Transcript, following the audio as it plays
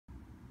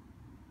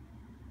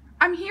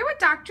I'm here with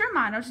Dr.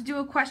 Romano to do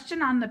a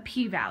question on the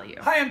p-value.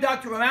 Hi, I'm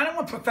Dr. Romano. I'm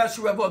a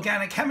professor of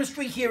organic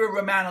chemistry here at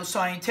Romano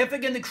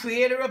Scientific and the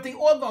creator of the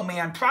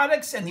Orgoman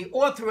products and the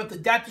author of the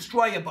DAT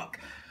Destroyer book.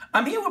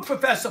 I'm here with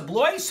Professor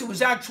Blois, who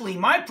was actually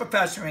my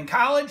professor in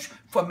college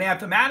for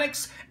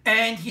mathematics,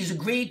 and he's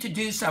agreed to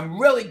do some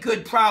really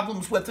good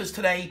problems with us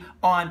today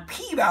on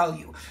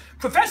p-value.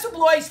 Professor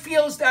Blois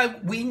feels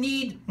that we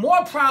need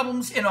more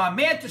problems in our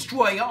math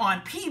destroyer on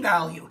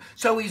p-value.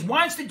 So he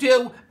wants to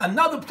do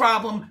another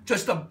problem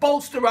just to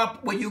bolster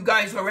up what you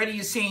guys already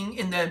are seeing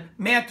in the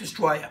math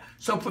destroyer.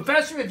 So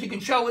Professor, if you can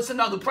show us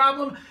another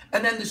problem,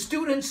 and then the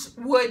students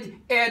would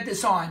add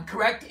this on,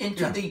 correct?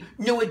 Into the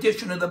new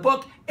edition of the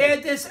book.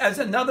 Add this as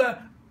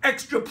another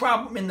extra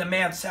problem in the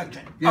math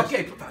section. Yes.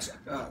 Okay, Professor.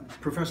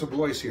 Professor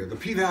Blois here. The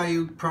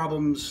p-value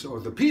problems, or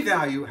the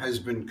p-value has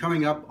been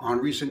coming up on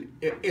recent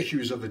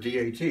issues of the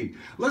DAT.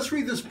 Let's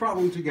read this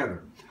problem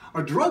together.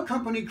 A drug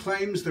company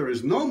claims there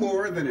is no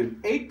more than an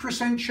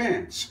 8%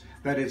 chance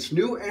that its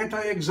new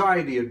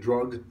anti-anxiety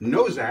drug,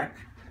 Nozac,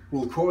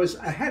 will cause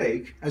a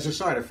headache as a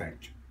side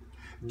effect.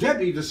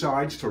 Debbie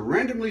decides to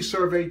randomly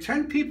survey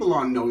 10 people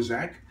on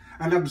Nozac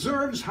and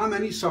observes how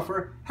many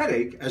suffer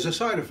headache as a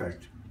side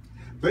effect.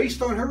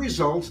 Based on her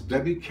results,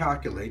 Debbie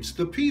calculates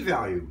the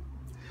p-value.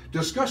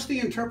 Discuss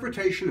the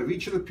interpretation of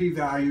each of the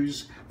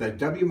p-values that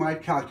Debbie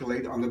might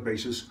calculate on the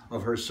basis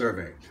of her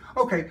survey.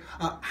 Okay,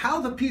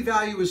 how the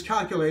p-value is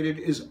calculated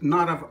is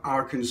not of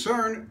our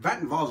concern.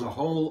 That involves a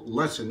whole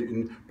lesson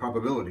in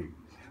probability.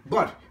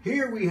 But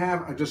here we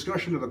have a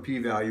discussion of the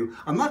p-value.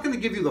 I'm not going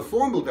to give you the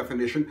formal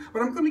definition,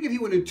 but I'm going to give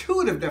you an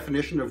intuitive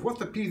definition of what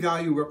the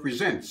p-value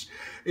represents.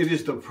 It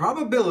is the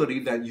probability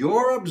that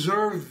your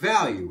observed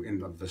value in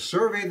the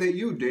survey that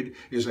you did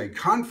is a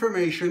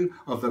confirmation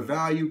of the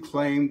value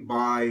claimed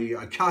by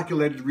a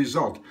calculated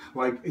result.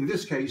 Like in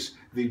this case,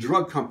 the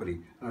drug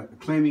company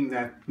claiming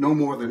that no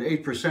more than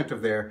 8%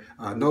 of their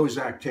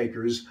Nozac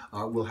takers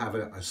will have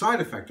a side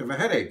effect of a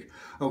headache.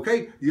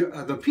 Okay,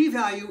 the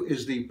p-value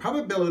is the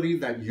probability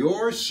that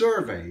your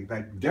survey,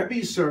 that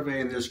Debbie's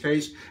survey in this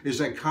case,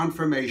 is a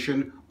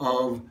confirmation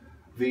of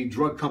the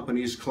drug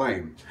company's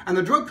claim. And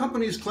the drug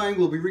company's claim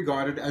will be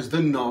regarded as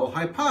the null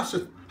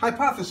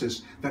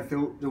hypothesis that there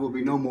will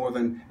be no more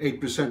than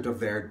 8% of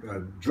their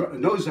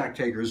Nozac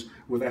takers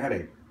with a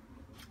headache.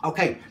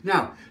 Okay,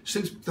 now,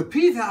 since the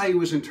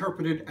p-value is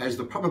interpreted as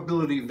the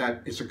probability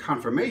that it's a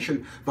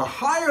confirmation, the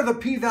higher the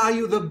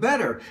p-value, the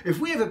better. If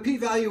we have a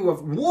p-value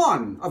of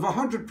 1 of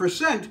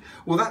 100%,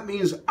 well, that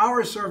means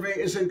our survey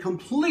is in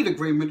complete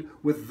agreement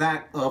with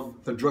that of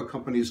the drug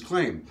company's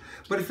claim.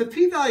 But if the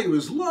p-value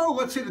is low,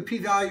 let's say the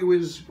p-value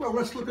is, well,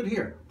 let's look at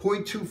here,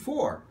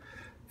 0.24.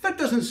 That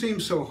doesn't seem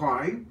so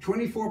high,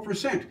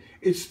 24%.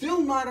 It's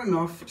still not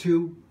enough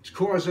to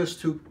cause us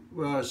to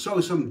sow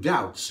some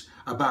doubts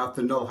about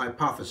the null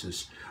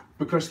hypothesis,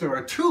 because there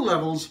are two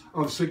levels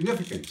of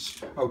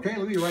significance. Okay,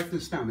 let me write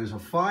this down. There's a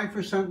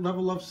 5%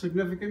 level of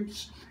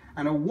significance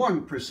and a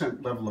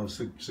 1% level of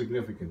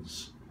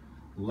significance.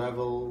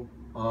 Level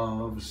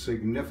of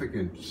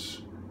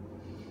significance.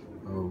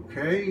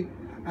 Okay,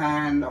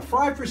 and a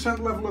 5%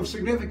 level of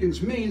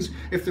significance means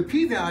if the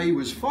p-value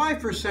is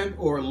 5%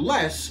 or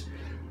less,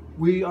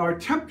 we are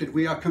tempted,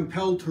 we are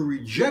compelled to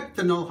reject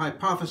the null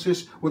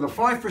hypothesis with a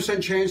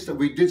 5% chance that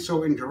we did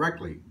so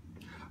incorrectly.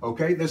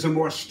 Okay, there's a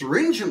more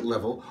stringent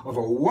level of a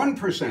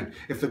 1%.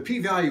 If the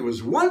p-value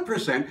is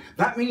 1%,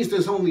 that means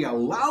there's only a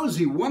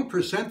lousy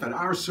 1% that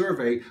our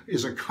survey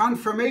is a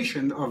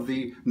confirmation of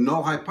the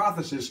null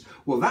hypothesis.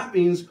 Well, that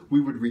means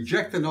we would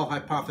reject the null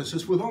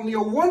hypothesis with only a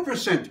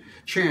 1%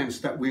 chance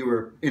that we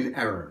were in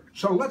error.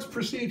 So let's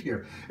proceed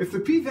here. If the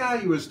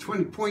p-value is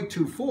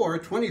 0.24,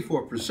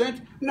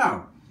 24%,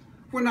 no.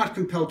 We're not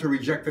compelled to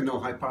reject the null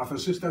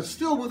hypothesis. That's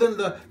still within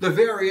the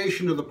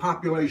variation of the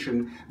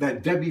population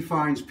that Debbie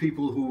finds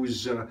people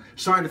whose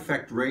side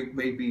effect rate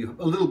may be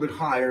a little bit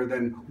higher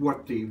than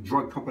what the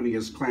drug company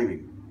is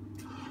claiming.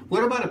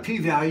 What about a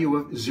p-value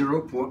of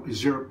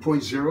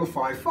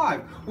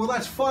 0.055? Well,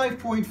 that's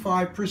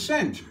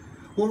 5.5%.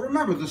 Well,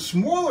 remember, the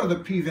smaller the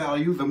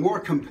p-value, the more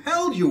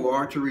compelled you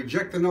are to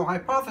reject the null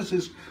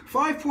hypothesis.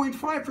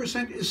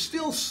 5.5% is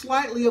still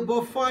slightly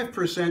above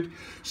 5%,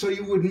 so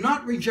you would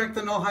not reject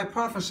the null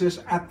hypothesis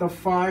at the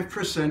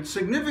 5%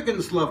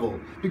 significance level,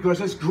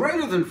 because it's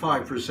greater than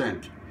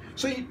 5%.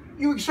 So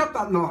you accept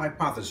that null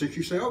hypothesis.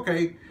 You say,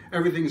 okay,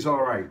 everything's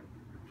all right.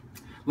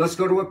 Let's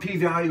go to a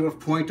p-value of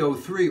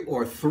 0.03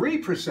 or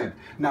 3%.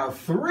 Now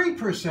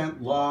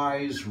 3%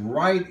 lies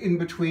right in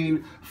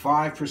between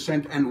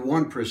 5% and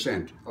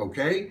 1%,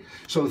 okay?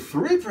 So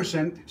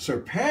 3%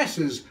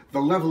 surpasses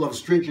the level of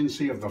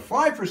stringency of the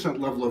 5%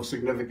 level of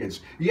significance.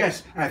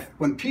 Yes,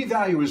 when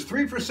p-value is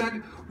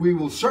 3%, we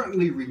will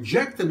certainly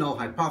reject the null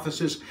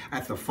hypothesis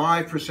at the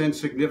 5%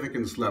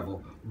 significance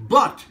level.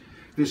 But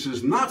this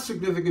is not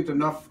significant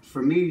enough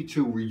for me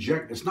to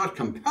reject, it's not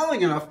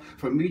compelling enough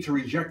for me to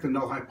reject the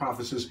null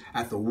hypothesis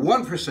at the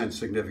 1%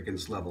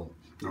 significance level,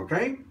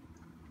 okay?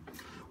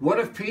 What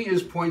if p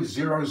is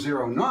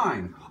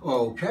 0.009?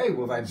 Okay,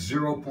 well that's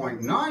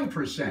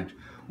 0.9%.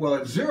 Well,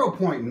 at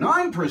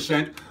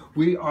 0.9%,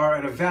 we are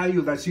at a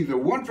value that's either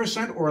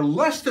 1% or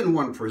less than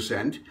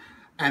 1%,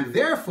 and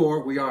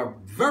therefore we are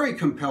very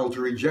compelled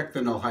to reject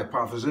the null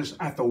hypothesis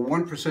at the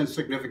 1%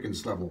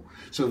 significance level.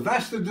 So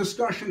that's the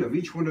discussion of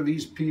each one of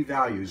these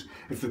p-values.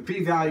 If the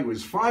p-value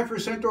is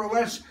 5% or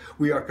less,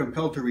 we are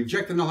compelled to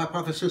reject the null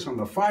hypothesis on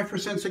the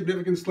 5%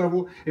 significance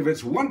level. If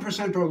it's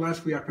 1% or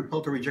less, we are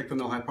compelled to reject the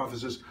null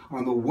hypothesis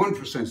on the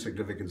 1%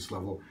 significance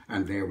level,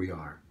 and there we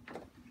are.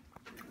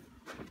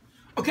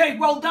 Okay,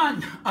 well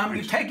done.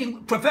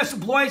 Professor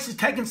Blois has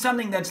taken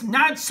something that's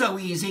not so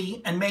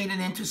easy and made it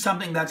into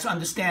something that's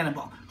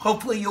understandable.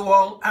 Hopefully you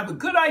all have a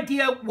good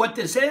idea what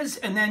this is,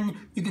 and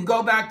then you can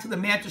go back to the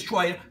Math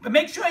Destroyer. But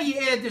make sure you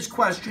add this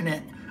question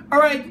in. All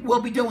right,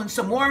 we'll be doing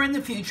some more in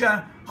the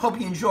future. Hope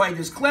you enjoyed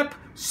this clip.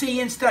 See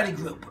you in study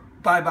group.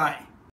 Bye-bye.